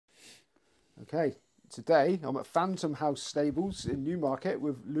Okay, today I'm at Phantom House Stables in Newmarket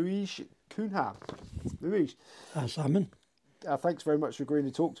with Luiz Cunha. Luiz, Simon, thanks very much for agreeing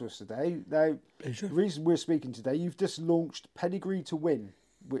to talk to us today. Now, pleasure. the reason we're speaking today, you've just launched Pedigree to Win,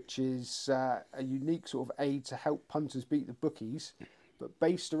 which is a unique sort of aid to help punters beat the bookies, but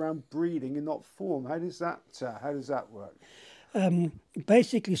based around breeding and not form. How does that work?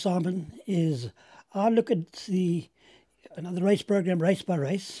 Basically, Simon, is I look at the another race program race by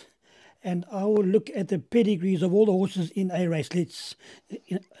race, and I will look at the pedigrees of all the horses in a race. Let's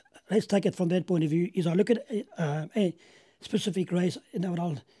take it from that point of view. Is I look at a specific race,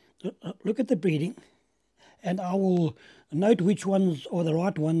 I'll look at the breeding, and I will note which ones are the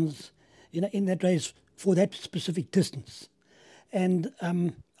right ones, in that race for that specific distance. And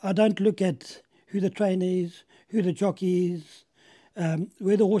I don't look at who the trainer is, who the jockey is,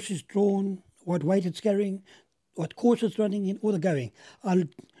 where the horse is drawn, what weight it's carrying, what course it's running in, or the going. I'll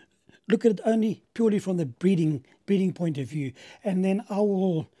look at it only purely from the breeding point of view, and then I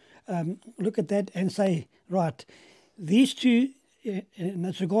will look at that and say, right, these two, and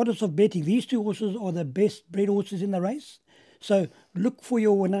that's regardless of betting, these two horses are the best bred horses in the race. So look for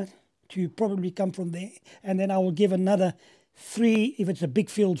your winner to probably come from there, and then I will give another 3, if it's a big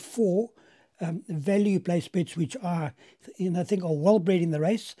field, 4 value place bets which are, I think, are well bred in the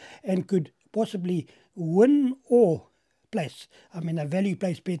race and could possibly win or place. I mean, a value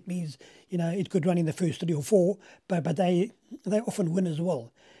place bet means it could run in the first 3 or 4, but they often win as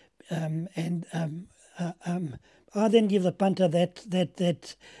well. I then give the punter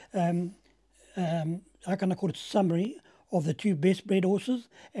that how can I call it, summary of the 2 best bred horses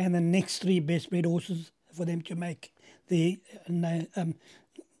and the next 3 best bred horses for them to make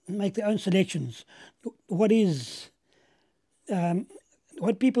make their own selections.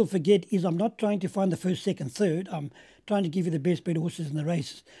 What people forget is I'm not trying to find the first, second, third. I'm trying to give you the best bred horses in the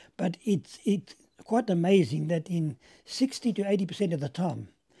races. But it's quite amazing that in 60 to 80% of the time,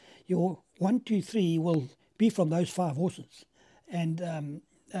 your 1, 2, 3 will be from those 5 horses. And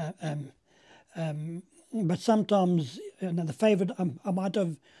but sometimes the favourite, I might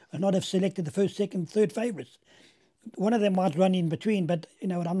have not have selected the first, second, third favourites. One of them might run in between, but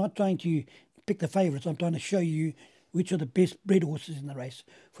I'm not trying to pick the favourites. I'm trying to show you which are the best bred horses in the race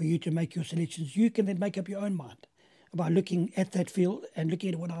for you to make your selections. You can then make up your own mind by looking at that field and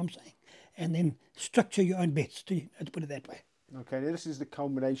looking at what I'm saying, and then structure your own bets, to put it that way. Okay, now this is the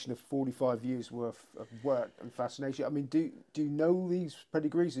culmination of 45 years worth of work and fascination. I mean, do you know these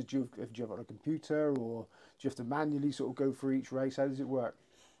pedigrees? Have you got a computer, or do you have to manually sort of go through each race? How does it work?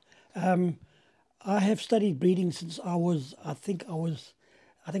 I have studied breeding since I think I was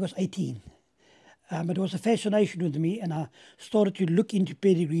 18. It was a fascination with me, and I started to look into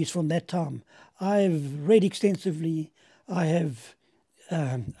pedigrees from that time. I've read extensively. I have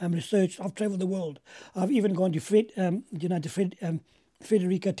researched. I've travelled the world. I've even gone to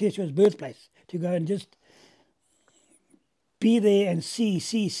Federico Tessio's birthplace to go and just be there and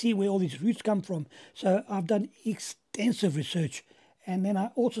see where all these roots come from. So I've done extensive research. And then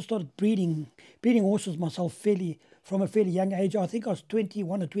I also started breeding horses myself from a fairly young age. I think I was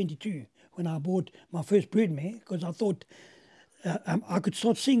 21 or 22 when I bought my first broodmare, because I thought I could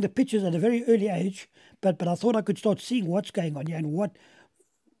start seeing the pictures at a very early age, but I thought I could start seeing what's going on here and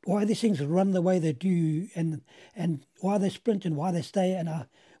why these things run the way they do, and why they sprint and why they stay. And I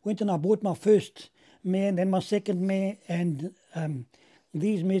went and I bought my first mare and then my second mare, and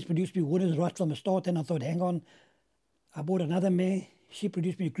these mares produced me winners right from the start. And I thought, hang on, I bought another mare. She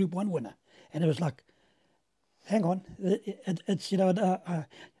produced me a Group 1 winner, and it was like, hang on, it's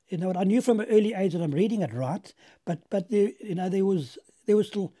I knew from an early age that I'm reading it right, but there was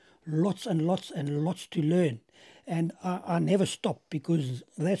still lots and lots and lots to learn, and I never stopped, because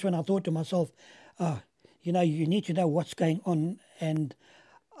that's when I thought to myself, you need to know what's going on. And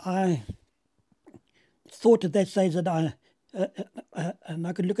I thought at that stage that and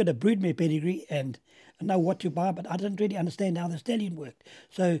I could look at a broodmare pedigree and know what to buy, but I didn't really understand how the stallion worked.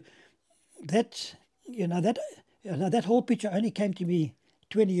 So that whole picture only came to me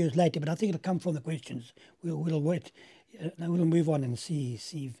 20 years later. But I think it'll come from the questions. We'll wait. We'll move on and see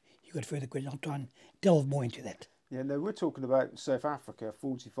if you've got further questions. I'll try and delve more into that. Yeah, no, we're talking about South Africa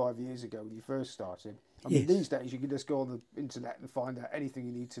 45 years ago when you first started. I mean, these days you can just go on the internet and find out anything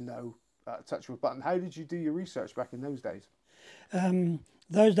you need to know at a touch of a button. How did you do your research back in those days?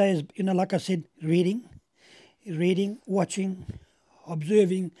 Those days, like I said, reading, watching,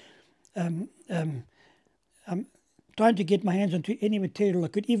 observing, trying to get my hands onto any material I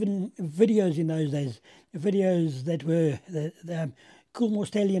could, even videos in those days, videos that were the Coolmore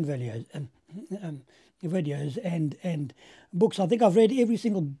Stallion videos, videos and books. I think I've read every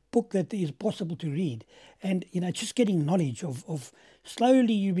single book that is possible to read, and just getting knowledge of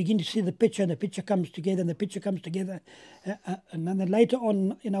slowly you begin to see the picture, and the picture comes together, and the picture comes together, and then later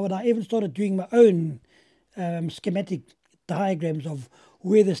on, when I even started doing my own schematic diagrams of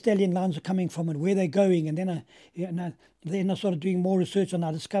where the stallion lines are coming from and where they're going, and then I started doing more research, and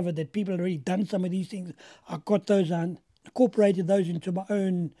I discovered that people had already done some of these things. I got those and incorporated those into my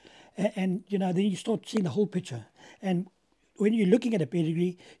own, and then you start seeing the whole picture. And when you're looking at a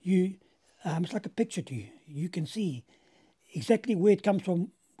pedigree, it's like a picture to you. You can see exactly where it comes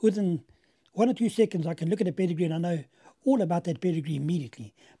from. Within 1 or 2 seconds, I can look at a pedigree and I know all about that pedigree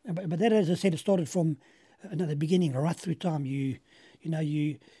immediately. But that, as I said, it started from the beginning, right through time. You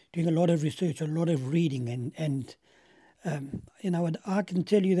doing a lot of research, a lot of reading, and I can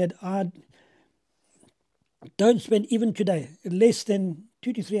tell you that I don't spend, even today, less than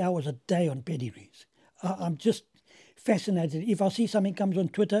 2 to 3 hours a day on pedigrees. I'm just fascinated. If I see something comes on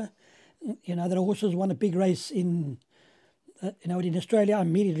Twitter, that horses won a big race in Australia, I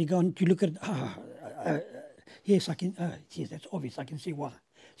immediately go on to look at yes, I can. Yes, that's obvious. I can see why.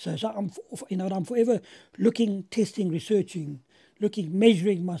 So I'm forever looking, testing, researching,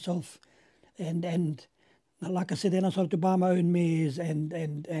 measuring myself, and like I said, then I started to buy my own mares and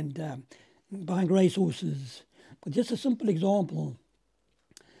buying race horses. But just a simple example.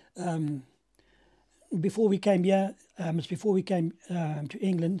 Before we came here, before we came to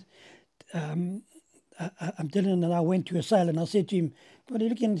England, Dylan and I went to a sale, and I said to him, "What are you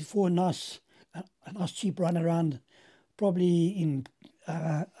looking for? A nice cheap run around, probably in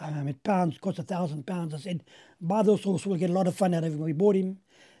pounds, cost £1,000." I said, "Buy those horses, we'll get a lot of fun out of him." We bought him,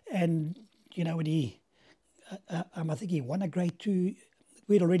 and when he, I think he won a grade 2.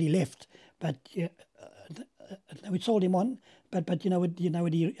 We'd already left, but we sold him on. But he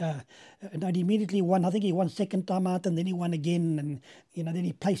immediately won. I think he won second time out, and then he won again, and then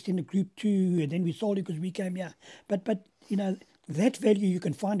he placed in the group 2, and then we sold him because we came here. But that value you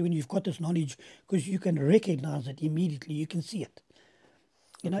can find when you've got this knowledge, because you can recognize it immediately. You can see it.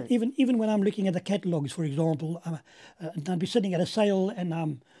 Okay. Even when I'm looking at the catalogues, for example, and I'd be sitting at a sale,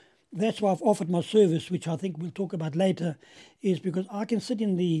 and that's why I've offered my service, which I think we'll talk about later, is because I can sit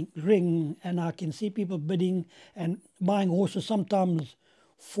in the ring and I can see people bidding and buying horses sometimes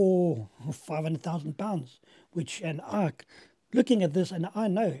for £500,000, and I, looking at this, and I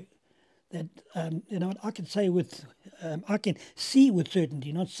know that, I can say I can see with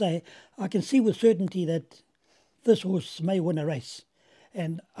certainty, I can see with certainty that this horse may win a race.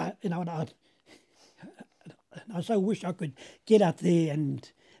 And I so wish I could get out there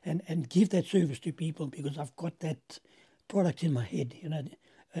and give that service to people, because I've got that product in my head,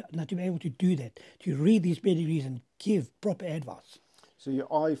 to be able to do that, to read these pedigrees and give proper advice. So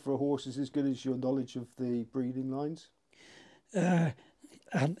your eye for a horse is as good as your knowledge of the breeding lines?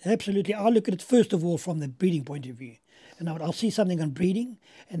 Absolutely. I'll look at it first of all from the breeding point of view, and I'll see something on breeding,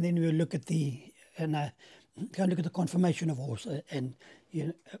 and then we'll look at go look at the conformation of horse, and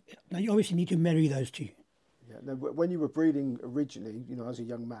now you obviously need to marry those two. Yeah. Now, when you were breeding originally, as a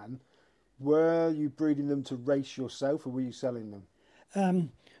young man, were you breeding them to race yourself, or were you selling them?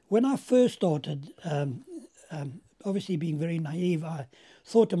 When I first started, obviously being very naive, I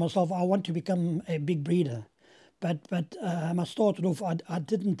thought to myself, I want to become a big breeder. But I started off, I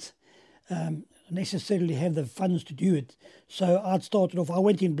didn't necessarily have the funds to do it. So I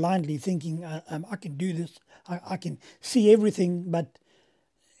went in blindly thinking, I can do this, I can see everything, but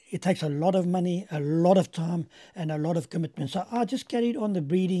it takes a lot of money, a lot of time, and a lot of commitment. So I just carried on the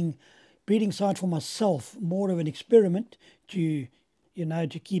breeding side for myself, more of an experiment to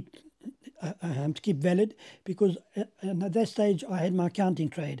keep valid, because at that stage I had my accounting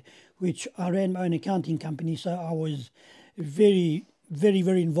trade, which I ran my own accounting company. So I was very, very,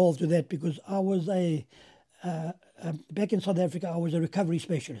 very involved with that, because I was back in South Africa, I was a recovery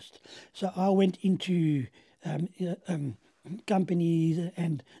specialist. So I went into companies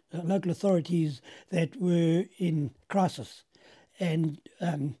and local authorities that were in crisis and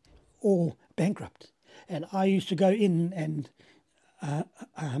or bankrupt, and I used to go in and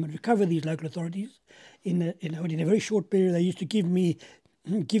recover these local authorities in a very short period. They used to give me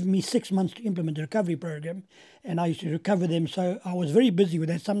 6 months to implement a recovery program, and I used to recover them. So I was very busy with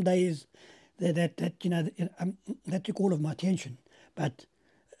that. Some days that took all of my attention, but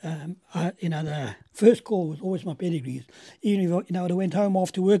the first call was always my pedigrees. Even if I went home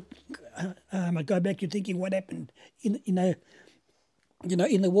after work, I'd go back to thinking what happened in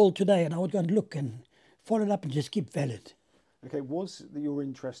the world today, and I would go and look and follow it up and just keep valid. Okay, was your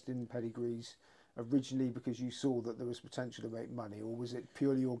interest in pedigrees originally because you saw that there was potential to make money, or was it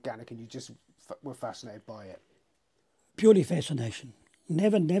purely organic and you just were fascinated by it? Purely fascination.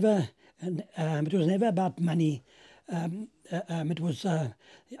 Never, and it was never about money. It was the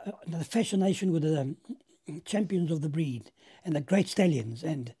fascination with the champions of the breed and the great stallions,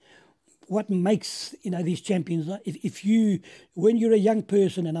 and what makes these champions. If you, when you're a young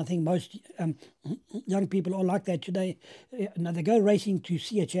person, and I think most young people are like that today, they go racing to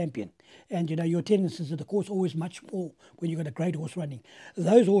see a champion, and your attendance is at the course always much more when you've got a great horse running.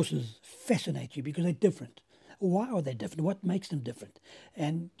 Those horses fascinate you because they're different. Why are they different? What makes them different?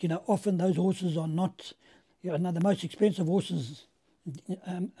 And often those horses are not the most expensive horses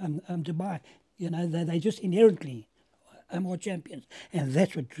to buy. They just inherently are more champions, and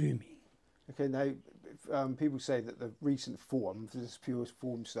that's what drew me. Okay, now people say that the recent form, this purest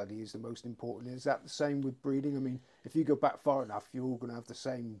form study, is the most important. Is that the same with breeding? I mean, if you go back far enough, you're all going to have the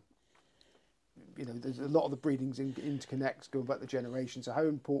same. There's a lot of the breedings interconnects going back the generations. So how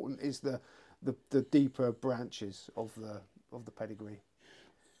important is the deeper branches of the pedigree?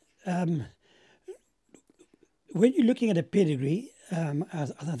 When you're looking at a pedigree, I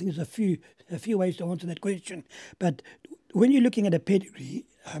think there's a few ways to answer that question. But when you're looking at a pedigree,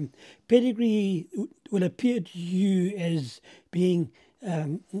 pedigree will appear to you as being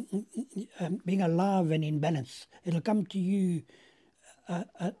alive and in balance. It'll come to you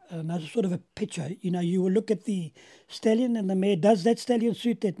as sort of a picture. You will look at the stallion and the mare. Does that stallion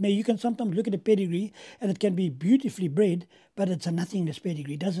suit that mare? You can sometimes look at a pedigree and it can be beautifully bred, but it's a nothingness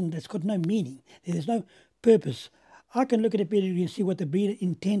pedigree. It's got no meaning. There's no purpose. I can look at a pedigree and see what the breeder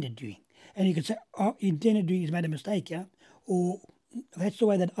intended doing. And you can say, oh, intended doing, he's made a mistake, yeah? Or that's the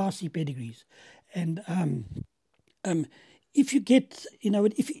way that I see pedigrees. And if you get,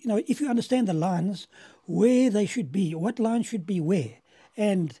 if you understand the lines, where they should be, what line should be where,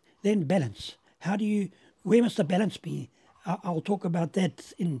 and then balance. Where must the balance be? I'll talk about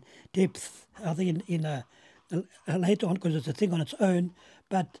that in depth, I think, in later on, because it's a thing on its own.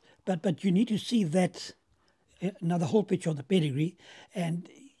 But you need to see that, the whole picture of the pedigree, and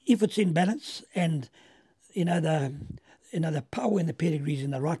if it's in balance, and the power in the pedigree is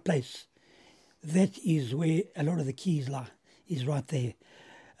in the right place, that is where a lot of the keys lie. Is right there.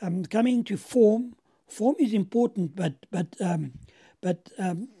 Coming to form is important, but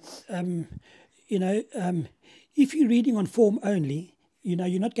if you're reading on form only,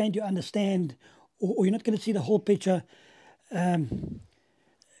 you're not going to understand, or you're not going to see the whole picture. If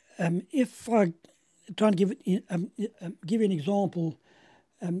I try and give you an example,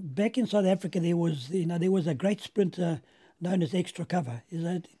 back in South Africa there was a great sprinter known as Extra Cover. He's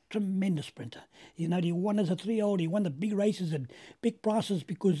a tremendous sprinter. He won as a 3-year-old. He won the big races and big prices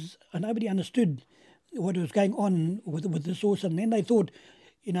because nobody understood what was going on with this horse. And then they thought,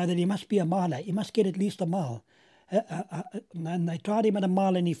 that he must be a miler. He must get at least a mile. And they tried him at a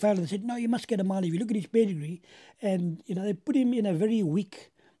mile and he failed. They said, no, you must get a mile. If you look at his pedigree, and they put him in a very weak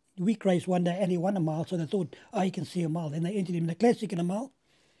race one day and he won a mile. So they thought, he can see a mile. Then they entered him in the classic in a mile.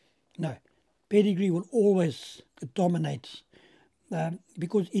 No, pedigree will always dominate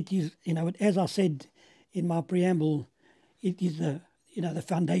because it is, as I said in my preamble, it is the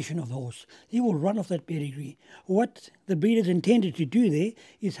foundation of the horse. He will run off that pedigree. What the breeders intended to do there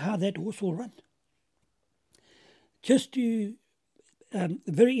is how that horse will run. Just to, a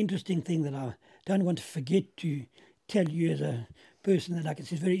very interesting thing that I don't want to forget to tell you as a person that I can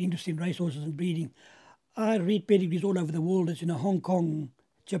see is very interested in racehorses and breeding. I read pedigrees all over the world, as Hong Kong,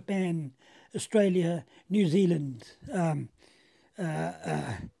 Japan, Australia, New Zealand,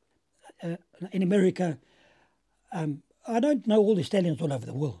 in America. I don't know all the stallions all over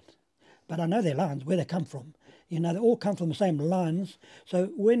the world, but I know their lines, where they come from. They all come from the same lines.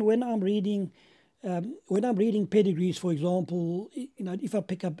 So when I'm reading pedigrees, for example, if I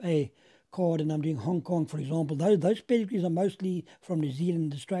pick up a card and I'm doing Hong Kong, for example, those pedigrees are mostly from New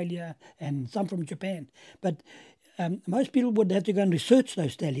Zealand, Australia, and some from Japan. But most people would have to go and research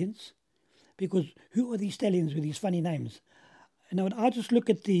those stallions, because who are these stallions with these funny names? And I just look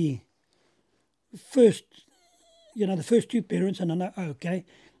at the first two parents, and I know, okay,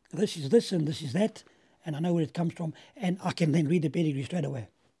 this is this and this is that, and I know where it comes from, and I can then read the pedigree straight away.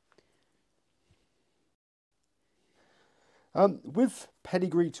 With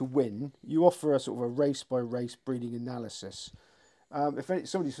Pedigree to Win, you offer a sort of a race-by-race breeding analysis. If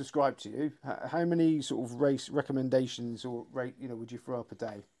somebody subscribed to you, how many sort of race recommendations or rate would you throw up a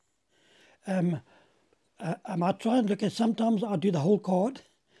day? I try and look at. Sometimes I do the whole card,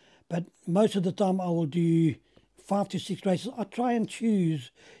 but most of the time I will do 5 to 6 races. I try and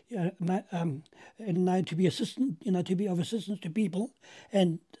choose, to be assistant, to be of assistance to people,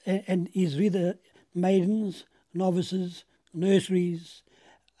 and is either maidens, novices, nurseries,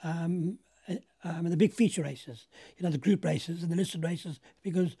 the big feature races, the group races and the listed races,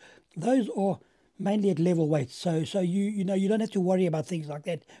 because those are mainly at level weights. So you don't have to worry about things like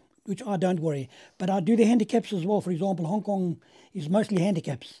that, which I don't worry. But I do the handicaps as well. For example, Hong Kong is mostly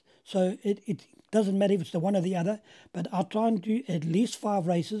handicaps, so it doesn't matter if it's the one or the other. But I try and do at least 5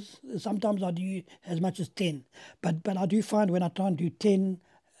 races. Sometimes I do as much as 10. But I do find when I try and do 10,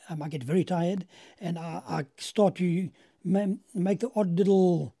 I get very tired, and I start to make the odd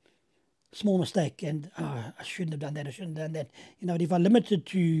little small mistake, and I shouldn't have done that, I shouldn't have done that. If I limit it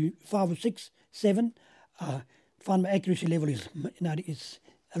to 5 or 6, 7, I find my accuracy level is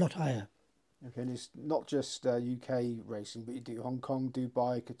a lot higher. Okay, and it's not just UK racing, but you do Hong Kong,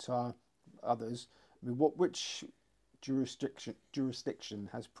 Dubai, Qatar, others. I mean, which jurisdiction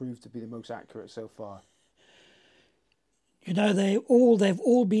has proved to be the most accurate so far? They've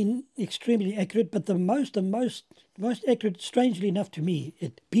all been extremely accurate, but the most accurate, strangely enough to me,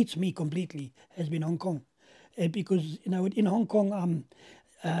 it beats me completely, has been Hong Kong, because in Hong Kong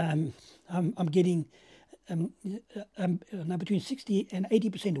I'm getting between 60 and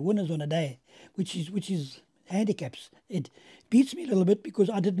 80% winners on a day, which is handicaps. It beats me a little bit because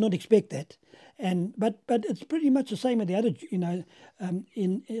I did not expect that, but it's pretty much the same in the other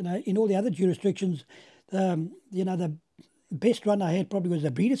in all the other jurisdictions. The best run I had probably was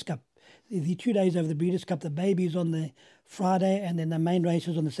the Breeders' Cup. The 2 days of the Breeders' Cup, the babies on the Friday and then the main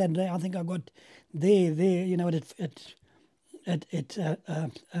races on the Saturday. I think I got there. It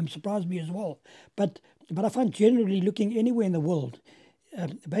surprised me as well. But I find generally looking anywhere in the world,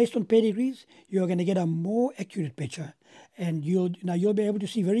 based on pedigrees, you're going to get a more accurate picture, and you'll be able to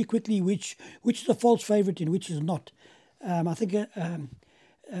see very quickly which is a false favourite and which is not. I think.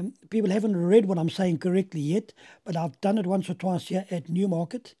 People haven't read what I'm saying correctly yet, but I've done it once or twice here at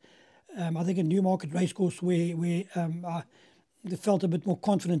Newmarket. I think at Newmarket Racecourse where I felt a bit more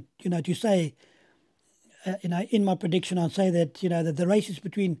confident, to say, in my prediction, I'd say that, that the race is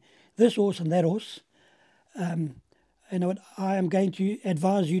between this horse and that horse. I am going to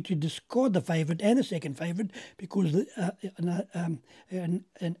advise you to discard the favourite and the second favourite because the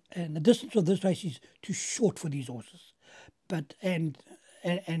distance of this race is too short for these horses.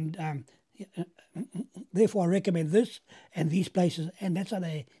 Therefore I recommend this and these places, and that's how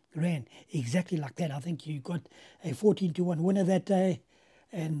they ran, exactly like that. I think you got a 14-1 winner that day,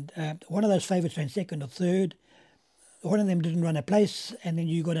 and one of those favourites ran second or third. One of them didn't run a place, and then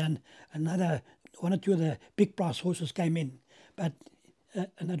you got another 1 or 2 of the big price horses came in, but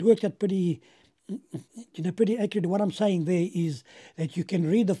and it worked out pretty accurate. What I'm saying there is that you can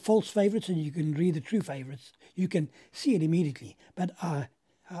read the false favourites and you can read the true favourites. You can see it immediately. But I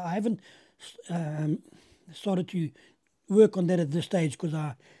haven't started to work on that at this stage because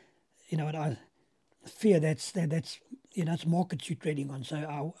I fear that's it's markets you're trading on. So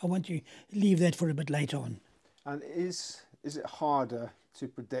I want to leave that for a bit later on. And is it harder to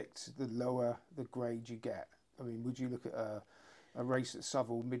predict the lower the grade you get? I mean, would you look at a race at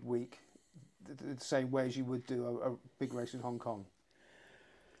Southall midweek the same way as you would do a big race in Hong Kong?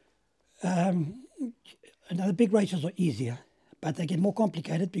 The big races are easier, but they get more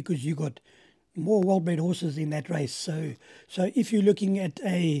complicated because you got more well-bred horses in that race. So if you're looking at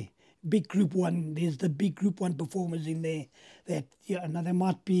a big Group 1, there's the big Group 1 performers in there that there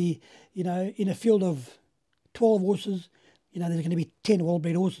might be, in a field of 12 horses, there's going to be 10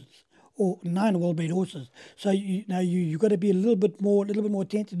 well-bred horses or 9 well-bred horses. So you've got to be a little bit more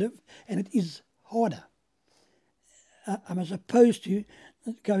attentive, and it is harder. As opposed to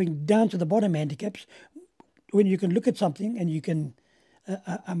going down to the bottom handicaps, when you can look at something and you can.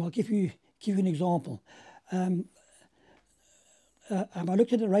 I'll give you an example. I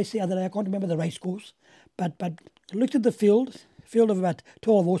looked at a race the other day. I can't remember the race course, but I looked at the field of about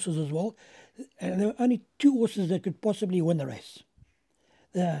 12 horses as well, and there were only 2 horses that could possibly win the race.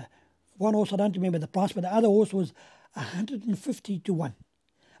 The one horse, I don't remember the price, but the other horse was 150-1.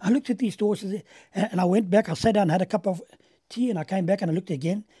 I looked at these 2 horses and I went back. I sat down, had a cup of tea, and I came back and I looked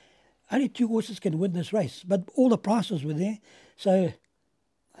again. Only 2 horses can win this race, but all the prices were there. So,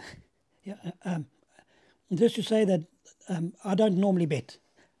 just to say that I don't normally bet.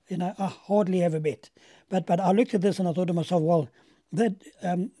 I hardly ever bet. But I looked at this and I thought to myself, well, that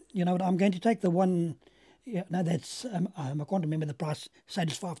I'm going to take the one. That's I can't remember the price. Say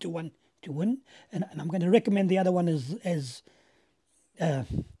it's 5-1 to win, and I'm going to recommend the other one as the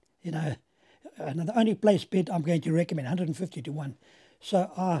only place bet I'm going to recommend 150-1.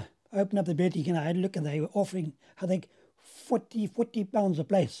 So I opened up the bet again. I had a look, and they were offering, I think, 40 pounds a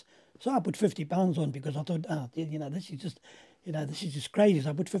place. So I put 50 pounds on because I thought, this is just crazy.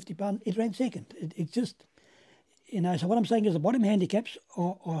 So I put 50 pounds. It ran second. It just, so what I'm saying is the bottom handicaps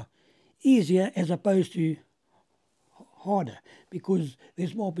are easier as opposed to harder, because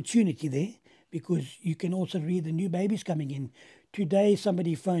there's more opportunity there, because you can also read the new babies coming in. Today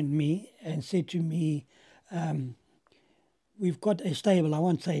somebody phoned me and said to me, we've got a stable, I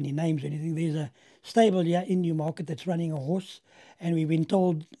won't say any names or anything, there's a stable here in Newmarket that's running a horse, and we've been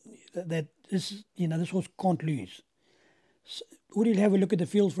told that this horse can't lose. So, would you have a look at the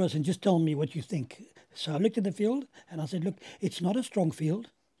field for us and just tell me what you think? So I looked at the field and I said, look, it's not a strong field,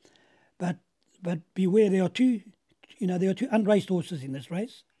 but beware, there are two unraced horses in this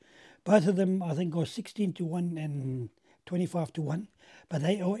race. Both of them, I think, are 16-1 and 25-1, but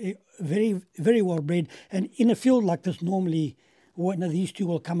they are very, very well bred. And in a field like this, normally, these two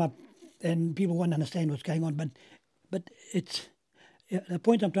will come up, and people won't understand what's going on. But it's the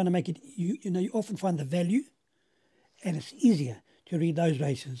point I'm trying to make it. You often find the value, and it's easier to read those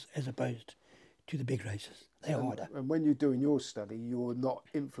races as opposed to the big races. They're harder. And when you're doing your study, you're not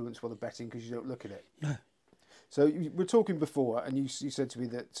influenced by the betting because you don't look at it. No. So we were talking before, and you said to me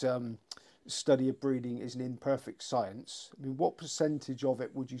that study of breeding is an imperfect science. I mean, what percentage of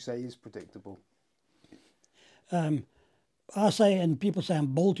it would you say is predictable? I say, and people say I'm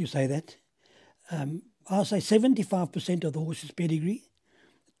bold to say that, I say 75% of the horse's pedigree,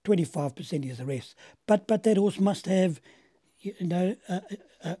 25% is the rest. But that horse must have, a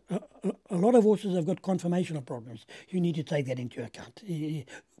lot of horses have got conformational problems. You need to take that into account.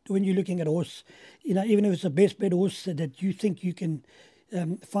 When you're looking at a horse, even if it's a best bred horse that you think you can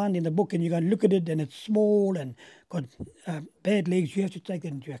find in the book, and you go and look at it and it's small and got bad legs, you have to take that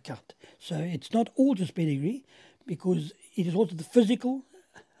into account. So it's not all just pedigree, because it is also the physical,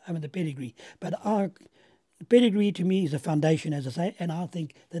 the pedigree. But our pedigree to me is a foundation, as I say, and I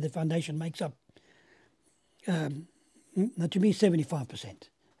think that the foundation makes up, to me, 75%.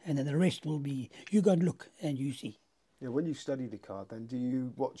 And then the rest will be, you go and look and you see. Yeah, when you study the card, then do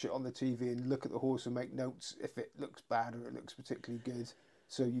you watch it on the TV and look at the horse and make notes if it looks bad or it looks particularly good?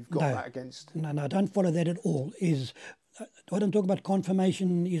 So you've got that against... No, I don't follow that at all. What I'm talking about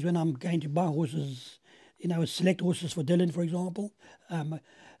conformation is when I'm going to buy horses, select horses for Dylan, for example.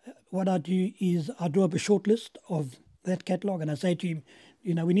 What I do is I draw up a short list of that catalogue, and I say to him,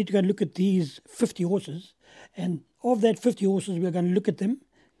 we need to go and look at these 50 horses, and of that 50 horses, we're going to look at them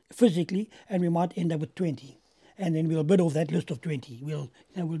physically, and we might end up with 20. And then we'll bid off that list of 20. We'll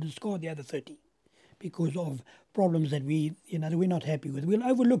discard the other 30 because of problems that we're not happy with. We'll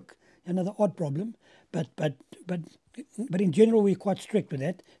overlook another odd problem, but in general we're quite strict with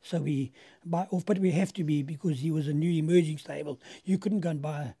that. So we buy off, but we have to be, because he was a new emerging stable. You couldn't go and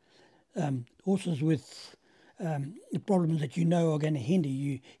buy horses with the problems that are going to hinder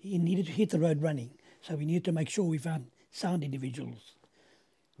you. You needed to hit the road running. So we needed to make sure we found sound individuals.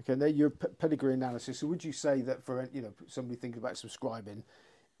 Okay, now your pedigree analysis. So would you say that for somebody thinking about subscribing,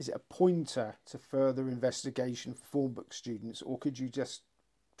 is it a pointer to further investigation for form book students, or could you just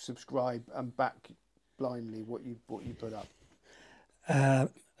subscribe and back blindly what you put up? And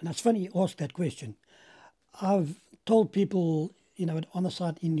it's funny you ask that question. I've told people, on the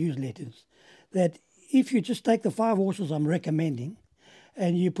site in newsletters, that if you just take the 5 horses I'm recommending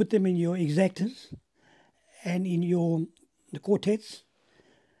and you put them in your exactas and in the quartets,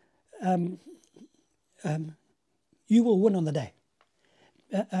 you will win on the day.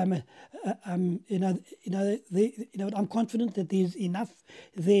 I'm confident that there's enough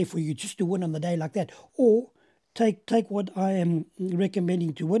there for you just to win on the day like that. Or take what I am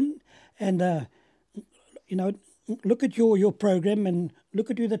recommending to win, and look at your program and look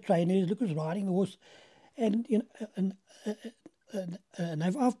at who the trainer is, look who's riding the horse, and and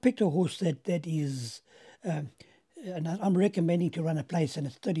I've picked a horse that is. And I'm recommending to run a place, and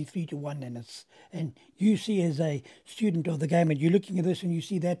it's 33-1, and you see, as a student of the game, and you're looking at this and you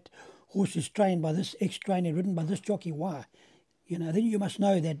see that horse is trained by this ex-trainer, ridden by this jockey. Why? Then you must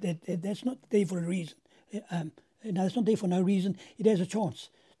know that that's not there for a reason. It's not there for no reason. It has a chance.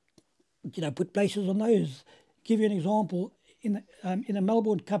 Put places on those. Give you an example. In the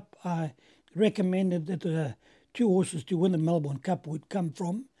Melbourne Cup, I recommended that the 2 horses to win the Melbourne Cup would come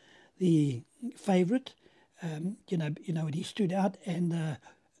from the favourite. He stood out, and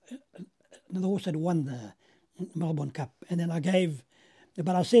another horse had won the Melbourne Cup. And then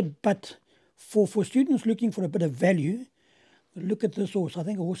I said, for students looking for a bit of value, look at this horse. I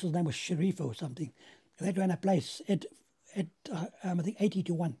think the horse's name was Sharifa or something. They ran a place at I think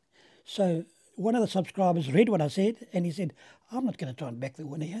 80-1. So one of the subscribers read what I said, and he said, I'm not going to try and back the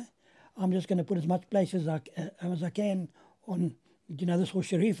winner here. I'm just going to put as much place as I can on this horse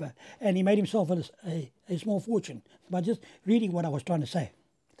Sharifa, and he made himself a small fortune by just reading what I was trying to say.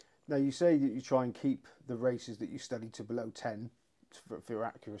 Now, you say that you try and keep the races that you study to below 10. for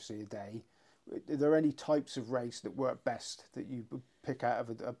accuracy a day. Are there any types of race that work best that you would pick out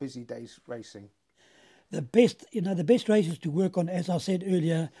of a busy day's racing? The best races to work on, as I said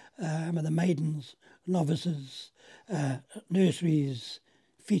earlier, are the maidens, novices, nurseries,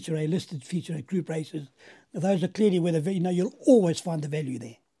 feature A, listed feature A, group races. Those are clearly where you'll always find the value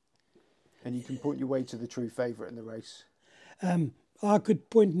there. And you can point your way to the true favourite in the race. I could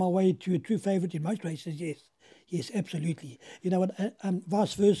point my way to a true favourite in most races, yes. Yes, absolutely.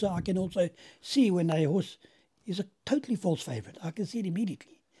 Vice versa, I can also see when a horse is a totally false favourite. I can see it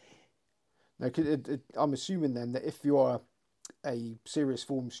immediately. Now, I'm assuming then that if you're a serious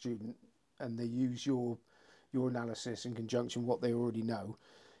form student and they use your analysis in conjunction with what they already know,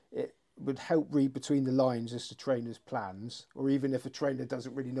 it would help read between the lines as to trainers' plans, or even if a trainer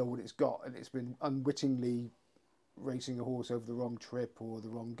doesn't really know what it's got and it's been unwittingly racing a horse over the wrong trip or the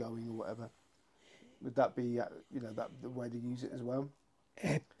wrong going or whatever. Would that be that the way to use it as well?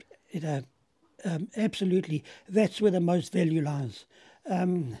 Absolutely. That's where the most value lies.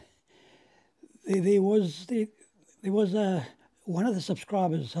 There was one of the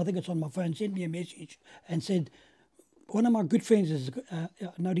subscribers, I think it's on my phone, sent me a message and said, one of my good friends he's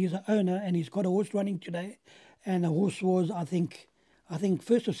an owner and he's got a horse running today, and the horse was I think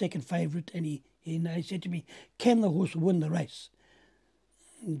first or second favourite, and he said to me, can the horse win the race?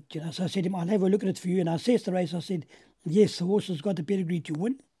 So I said to him, I'll have a look at it for you, and I assessed the race. I said, yes, the horse has got the pedigree to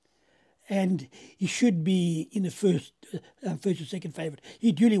win, and he should be in the first or second favourite.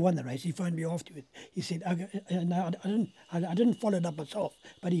 He duly won the race. He phoned me afterwards. He said, no, I didn't follow it up myself,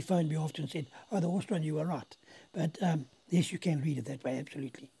 but he phoned me after and said, oh, the horse run, you were right. But yes, you can read it that way,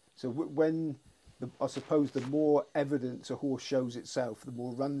 absolutely. So when, I suppose the more evidence a horse shows itself, the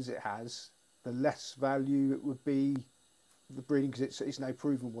more runs it has, the less value it would be the breeding, because it's now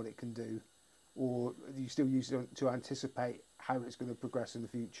proven what it can do, or you still use it to anticipate how it's going to progress in the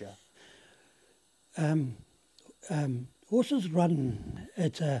future? Horses run,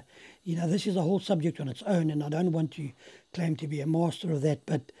 this is a whole subject on its own, and I don't want to claim to be a master of that,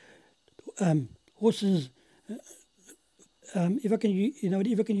 but horses, if I can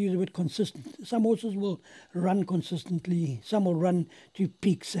use the word consistent, some horses will run consistently, some will run to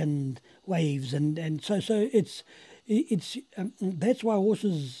peaks and waves, and so it's that's why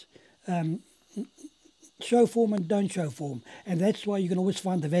horses show form and don't show form, and that's why you can always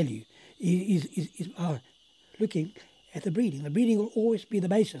find the value is looking at the breeding. The breeding will always be the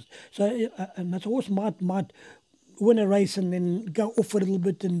basis. So and that horse might win a race and then go off for a little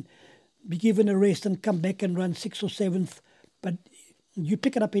bit and be given a rest and come back and run 6th or 7th, but you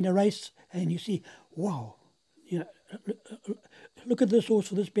pick it up in a race and you see, wow, look at this horse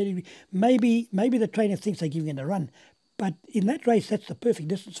for this pedigree. Maybe the trainer thinks they're giving it a run, but in that race, that's the perfect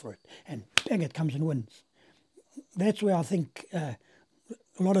distance for it. And bang, it comes and wins. That's where I think a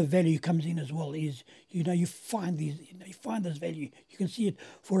lot of value comes in as well. Is you find these, you find this value. You can see it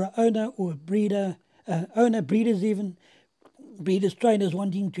for an owner or a breeder, breeders even, breeders, trainers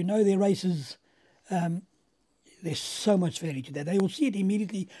wanting to know their races. There's so much value to that. They will see it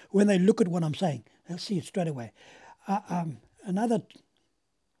immediately when they look at what I'm saying. They'll see it straight away. Another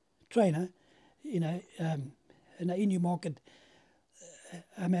trainer, in Newmarket,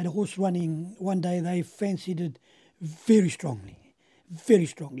 had a horse running one day. They fancied it very strongly.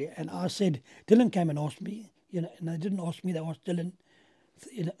 And I said, Dylan came and asked me, and they didn't ask me, they asked Dylan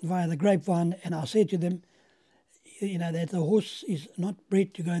via the grapevine, and I said to them, that the horse is not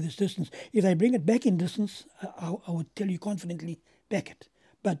bred to go this distance. If they bring it back in distance, I would tell you confidently, back it.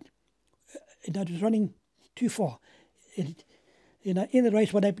 But it was running too far. In the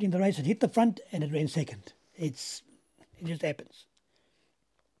race, what happened in the race, it hit the front and it ran second. It just happens.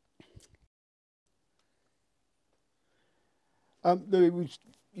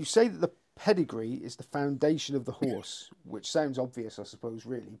 You say that the pedigree is the foundation of the horse, which sounds obvious, I suppose,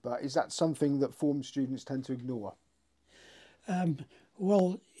 really, but is that something that form students tend to ignore?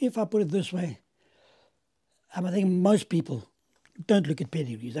 Well, if I put it this way, I think most people don't look at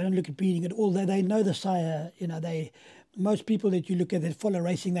pedigrees. They don't look at breeding at all. They know the sire. Most people that you look at that follow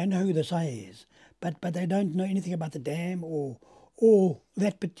racing, they know who the sire is, but they don't know anything about the dam or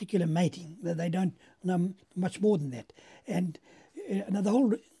that particular mating. They don't know much more than that. And the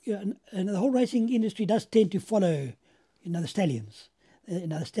whole racing industry does tend to follow, the stallions.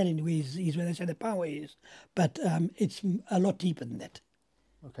 The stallion is where they say the power is, but it's a lot deeper than that.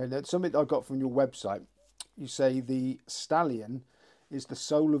 Okay, that's something I got from your website. You say the stallion is the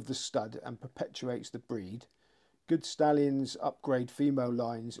soul of the stud and perpetuates the breed. Good stallions upgrade female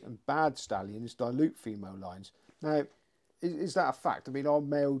lines and bad stallions dilute female lines. Now, is that a fact? I mean, are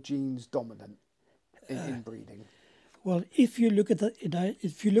male genes dominant in breeding? Well, if you look at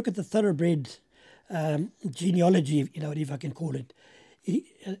the thoroughbred genealogy, if I can call it,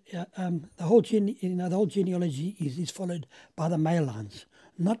 the whole genealogy is followed by the male lines,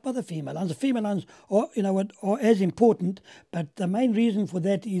 not by the female lines. The female lines are as important, but the main reason for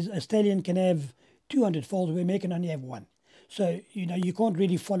that is a stallion can have 200 foals where a mare can only have one. So you can't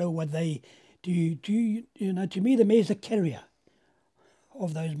really follow what they do. To me, the mare is a carrier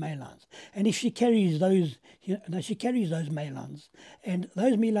of those male lines, and if she carries those, she carries those male lines, and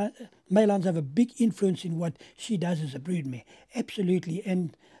those male lines have a big influence in what she does as a broodmare. Absolutely,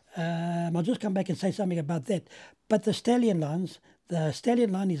 and I'll just come back and say something about that. But the stallion line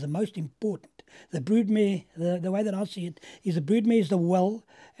is the most important. The broodmare, the way that I see it, is the broodmare is the well,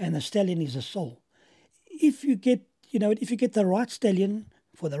 and the stallion is the soul. If you get the right stallion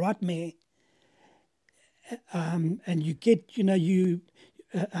for the right mare, and you get, you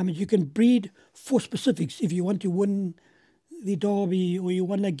can breed for specifics. If you want to win the Derby, or you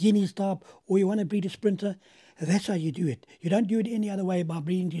want a Guineas type, or you want to breed a sprinter, that's how you do it. You don't do it any other way by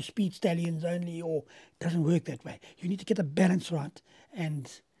breeding to speed stallions only, or it doesn't work that way. You need to get the balance right,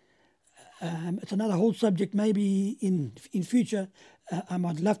 and it's another whole subject. Maybe in future, I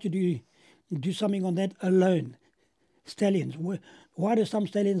might love to do something on that alone. Stallions. Why do some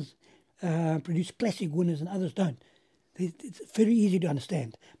stallions produce classic winners and others don't? It's very easy to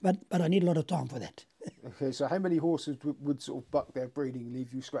understand, but I need a lot of time for that. Okay, so how many horses would sort of buck their breeding and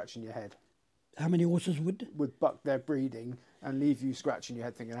leave you scratching your head? How many horses would buck their breeding and leave you scratching your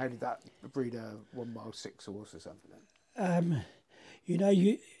head thinking, how did that breed a 1 mile 6 horse or something?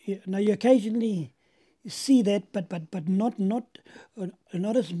 You occasionally see that, but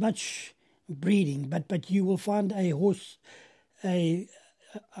not as much breeding. But you will find a horse. I'll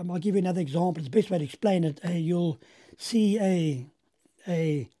give you another example. It's the best way to explain it. You'll see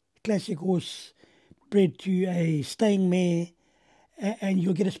a classic horse bred to a staying mare, and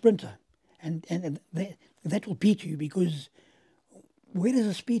you'll get a sprinter, and that will beat you, because where does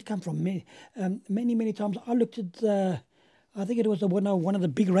the speed come from? Many times I looked at, I think it was one of the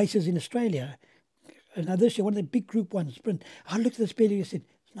big races in Australia. Now this year, one of the big Group 1 sprint. I looked at the pedigree and said,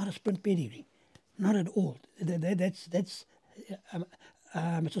 it's not a sprint pedigree, not at all. That's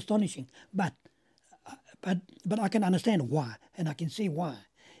it's astonishing, but I can understand why, and I can see why.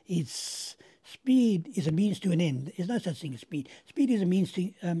 It's speed is a means to an end. There's no such thing as speed. Speed is a means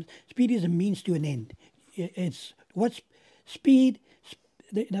to an end. It's what's speed.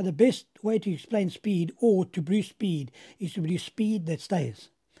 The best way to explain speed, or to produce speed, is to produce speed that stays.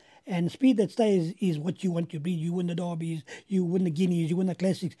 And speed that stays is what you want to breed. You win the Derbies, you win the Guineas, you win the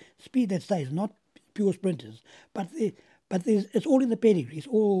Classics. Speed that stays, not pure sprinters. But it's all in the pedigree. It's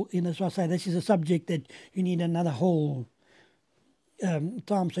all in, as I say, this is a subject that you need another whole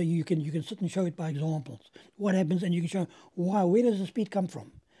time, so you can sit and show it by examples. What happens, and you can show where does the speed come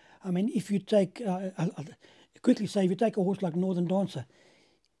from? I mean, if you take, I'll quickly say, if you take a horse like Northern Dancer,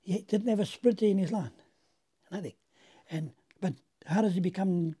 he didn't have a sprinter in his line, nothing. But how does he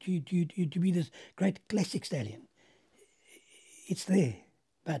become to be this great classic stallion? It's there,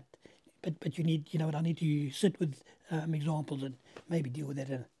 but you need, I need to sit with examples and maybe deal with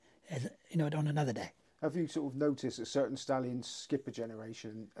that on another day. Have you sort of noticed that certain stallions skip a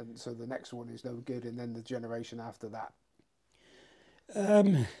generation, and so the next one is no good, and then the generation after that?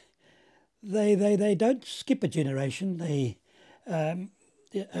 They don't skip a generation. They,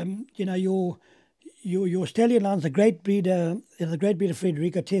 your stallion lines. The great breeder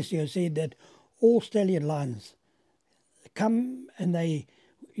Federico Tessio said that all stallion lines come, and they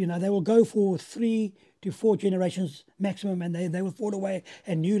will go for 3 to 4 generations maximum, and they will fall away,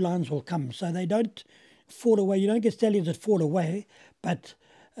 and new lines will come. So they don't fall away. You don't get stallions that fall away, but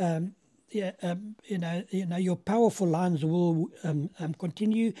your powerful lines will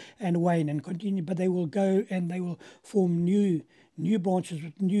continue and wane and continue, but they will go and they will form new branches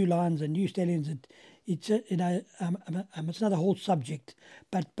with new lines and new stallions. It's another whole subject,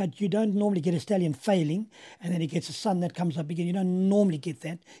 but you don't normally get a stallion failing and then he gets a son that comes up again. You don't normally get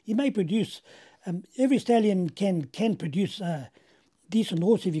that. You may produce, every stallion can produce a decent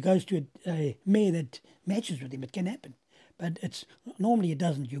horse if he goes to a mare that matches with him. It can happen, but normally it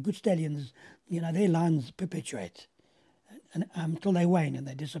doesn't. Your good stallions, their lines perpetuate until they wane and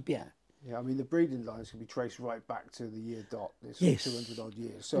they disappear. Yeah, I mean, the breeding lines can be traced right back to the year dot. It's yes. 200 odd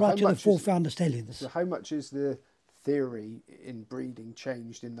years. So right to the 4 founder stallions. So how much is the theory in breeding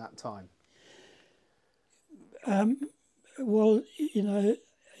changed in that time? Well,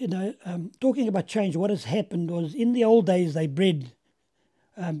 talking about change, what has happened was in the old days they bred,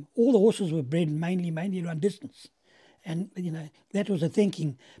 all the horses were bred mainly around distance. and that was the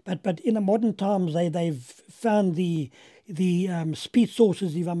thinking. But in the modern times, they've found the speed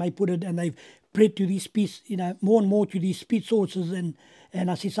sources, if I may put it, and they've bred to these speed, more and more to these speed sources, and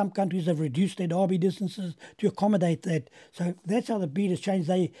I see some countries have reduced their derby distances to accommodate that. So that's how the breed has changed.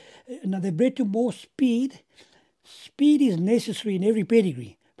 They're bred to more speed. Speed is necessary in every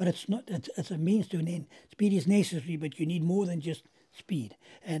pedigree, but it's not. It's a means to an end. Speed is necessary, but you need more than just speed.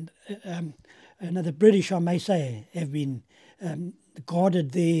 And the British, I may say, have been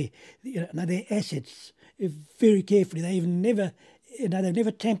guarded their assets very carefully. They've never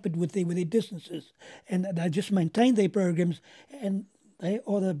tampered with their distances, and they just maintained their programs. And they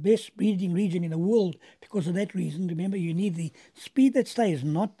are the best breeding region in the world because of that reason. Remember, you need the speed that stays,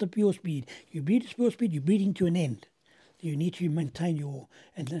 not the pure speed. You breed at pure speed, you're breeding to an end. You need to maintain your...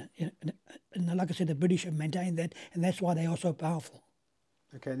 And like I said, the British have maintained that, and that's why they are so powerful.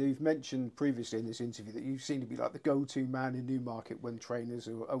 Okay, now you've mentioned previously in this interview that you seem to be like the go-to man in Newmarket when trainers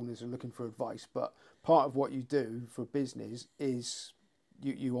or owners are looking for advice, but part of what you do for business is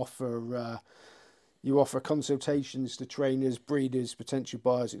you offer consultations to trainers, breeders, potential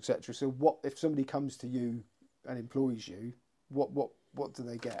buyers, etc. So what if somebody comes to you and employs you, what do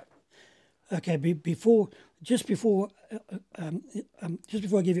they get? Okay, just before I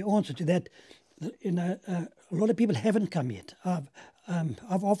give you an answer to that, a lot of people haven't come yet. I've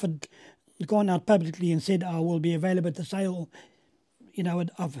offered, gone out publicly and said I will be available at the sale.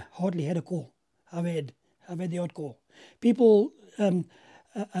 I've hardly had a call. I've had the odd call. People, I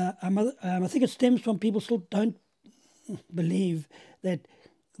think it stems from people still don't believe that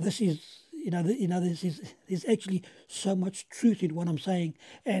this is, there's actually so much truth in what I'm saying,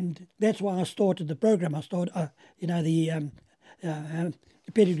 and that's why I started the program. I started, the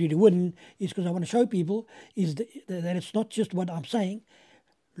pedigree to win is because I want to show people that it's not just what I'm saying.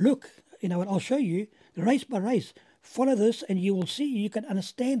 Look, and I'll show you race by race. Follow this, and you will see. You can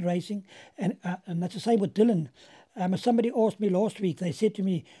understand racing, and that's the same with Dylan. Somebody asked me last week. They said to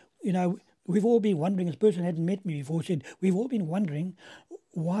me, we've all been wondering. This person hadn't met me before. Said we've all been wondering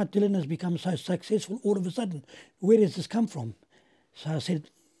why Dylan has become so successful all of a sudden. Where does this come from? So I said,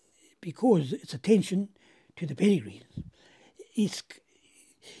 because it's attention to the pedigree. He's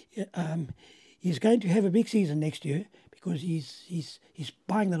going to have a big season next year because he's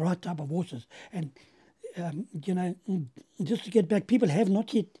buying the right type of horses. And just to get back, people have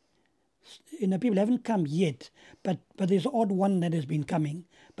not yet. People haven't come yet, but there's an odd one that has been coming,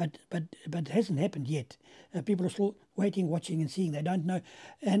 but it hasn't happened yet. People are still waiting, watching, and seeing. They don't know,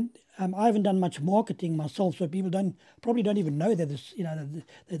 and I haven't done much marketing myself, so people probably don't even know that this,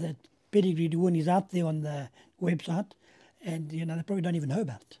 that pedigree to win is out there on the website, and they probably don't even know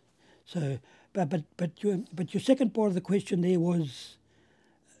about it. So, but your second part of the question there was,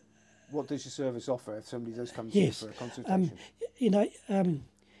 what does your service offer if somebody does come to yes, you for a consultation?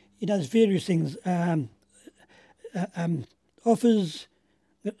 There's various things. Offers.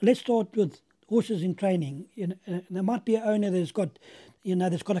 Let's start with horses in training. There might be an owner that's got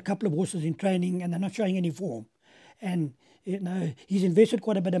a couple of horses in training and they're not showing any form, and he's invested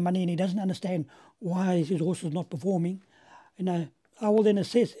quite a bit of money and he doesn't understand why his horse is not performing. I will then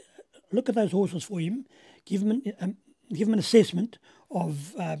look at those horses for him, give him an assessment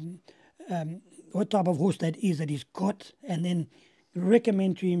of what type of horse that is that he's got, and then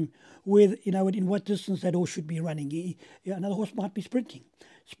recommend to him in what distance that horse should be running. Another horse might be sprinting,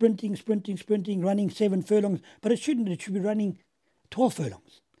 running 7 furlongs, but it shouldn't. It should be running 12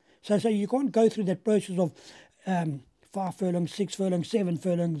 furlongs. So you can't go through that process of 5 furlongs, 6 furlongs, 7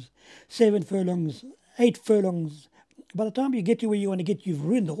 furlongs, 8 furlongs. By the time you get to where you want to get, you've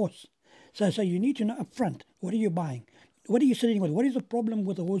ruined the horse. So you need to know up front, what are you buying? What are you sitting with? What is the problem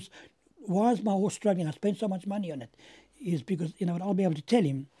with the horse? Why is my horse struggling? I spent so much money on it. Is because, I'll be able to tell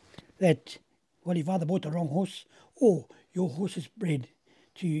him that, well, you've either bought the wrong horse or your horse is bred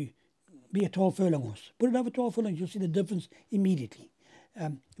to be a 12 furlong horse. Put it over 12 furlongs, you'll see the difference immediately.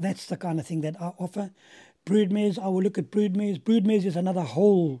 That's the kind of thing that I offer. Broodmares, I will look at broodmares. Broodmares is another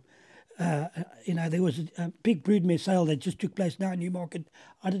whole, there was a big broodmare sale that just took place now in Newmarket.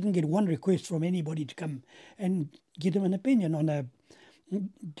 I didn't get one request from anybody to come and give them an opinion on a,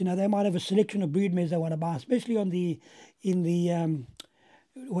 they might have a selection of broodmares they want to buy, especially in the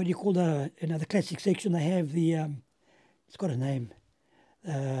what do you call the classic section. They have the it's got a name,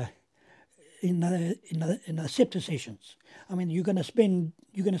 in the scepter sessions. I mean, you're going to spend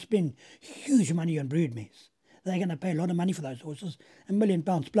huge money on broodmares. They're going to pay a lot of money for those horses, £1 million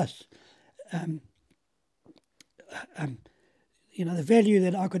plus. The value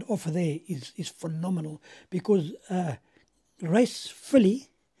that I could offer there is phenomenal, because race filly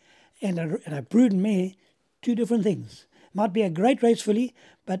and a brood mare two different things. Might be a great race filly,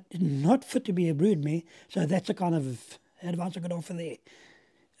 but not fit to be a broodmare. So that's the kind of advice I could offer there.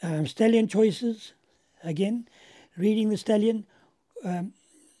 Stallion choices, again, reading the stallion,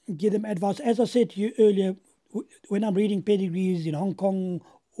 give them advice. As I said to you earlier, when I'm reading pedigrees in Hong Kong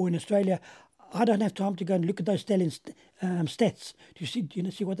or in Australia, I don't have time to go and look at those stallions' stats to see,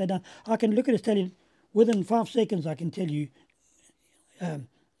 see what they've done. I can look at a stallion within 5 seconds. I can tell you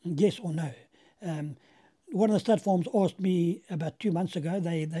yes or no. One of the stud farms asked me about 2 months ago.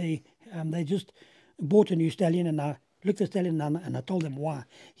 They just bought a new stallion, and I looked at the stallion and I told them why.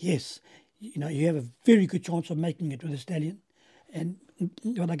 Yes, you have a very good chance of making it with a stallion, and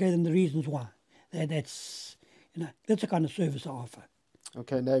when I gave them the reasons why. That's the kind of service I offer.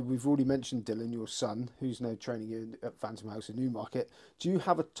 Okay, now we've already mentioned Dylan, your son, who's now training you at Phantom House in Newmarket. Do you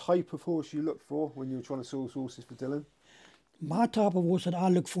have a type of horse you look for when you're trying to source horses for Dylan? My type of horse that I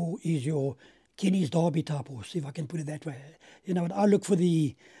look for is your Guineas Derby type horse, if I can put it that way. I look for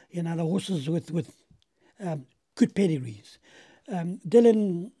the horses with good pedigrees.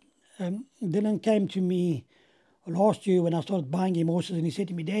 Dylan came to me last year when I started buying him horses, and he said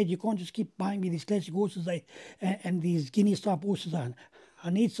to me, "Dad, you can't just keep buying me these classic horses and these Guineas type horses. I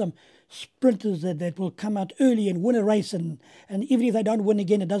need some sprinters that will come out early and win a race, and even if they don't win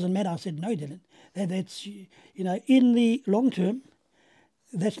again, it doesn't matter." I said, "No, Dylan, that's in the long term,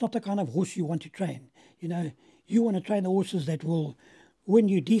 that's not the kind of horse you want to train. You want to train the horses that will win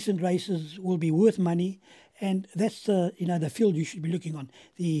you decent races, will be worth money, and that's the field you should be looking on.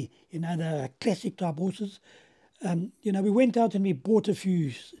 The classic type horses." We went out and we bought a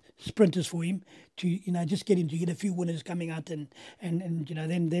few sprinters for him to just get him to get a few winners coming out, and then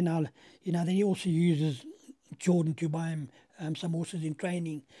he also uses Jordan to buy him some horses in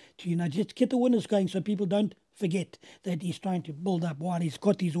training to just get the winners going, so people don't forget that he's trying to build up while he's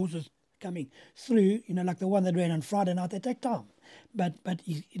got these horses coming through. Like the one that ran on Friday night, they take time, but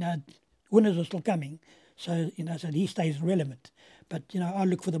winners are still coming, so so he stays relevant. But I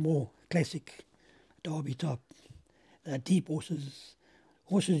look for the more classic Derby type. Deep horses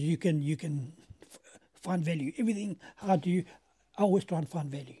you can find value. Everything I do, I always try and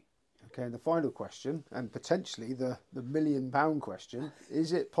find value. Okay, and the final question, and potentially the £1 million question: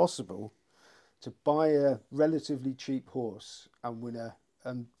 is it possible to buy a relatively cheap horse and win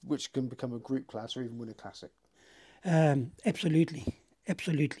which can become a group class or even win a classic? Absolutely.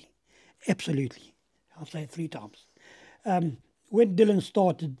 I'll say it 3 times. When Dylan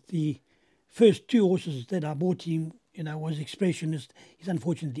started, the first 2 horses that I bought him, was Expressionist. He's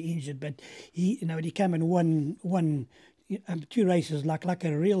unfortunately injured, but he came and won 2 races like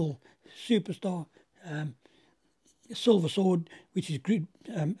a real superstar. Silver Sword, which is group,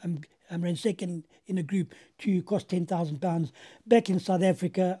 ran second in a group 2, cost £10,000. Back in South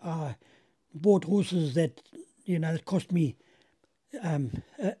Africa, I bought horses that that cost me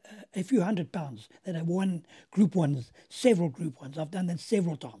a few £100 that I won Group 1s, several Group 1s. I've done that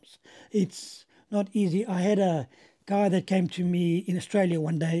several times. It's not easy. I had a guy that came to me in Australia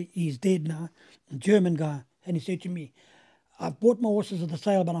one day. He's dead now, a German guy, and he said to me, "I've bought my horses at the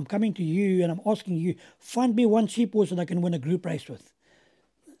sale, but I'm coming to you and I'm asking you, find me one cheap horse that I can win a group race with."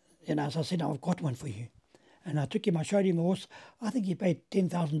 As I said, "I've got one for you." And I took him, I showed him the horse. I think he paid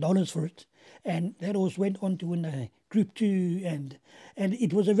 $10,000 for it. And that horse went on to win a Group 2. And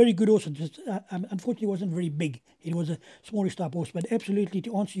it was a very good horse. It just, unfortunately, it wasn't very big. It was a smallish type horse. But absolutely,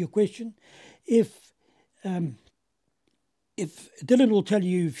 to answer your question, if Dylan will tell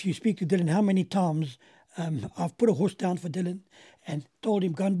you, if you speak to Dylan, how many times I've put a horse down for Dylan and told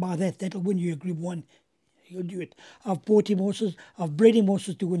him, "Go and buy that. That'll win you a Group 1. He'll do it." I've bought him horses. I've bred him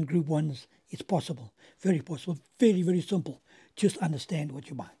horses to win Group 1s. It's possible. Very possible. Very, very simple. Just understand what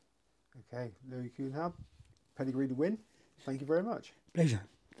you buy. Okay, Luiz Cunha, pedigree to win. Thank you very much. Pleasure.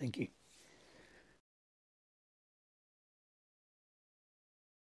 Thank you.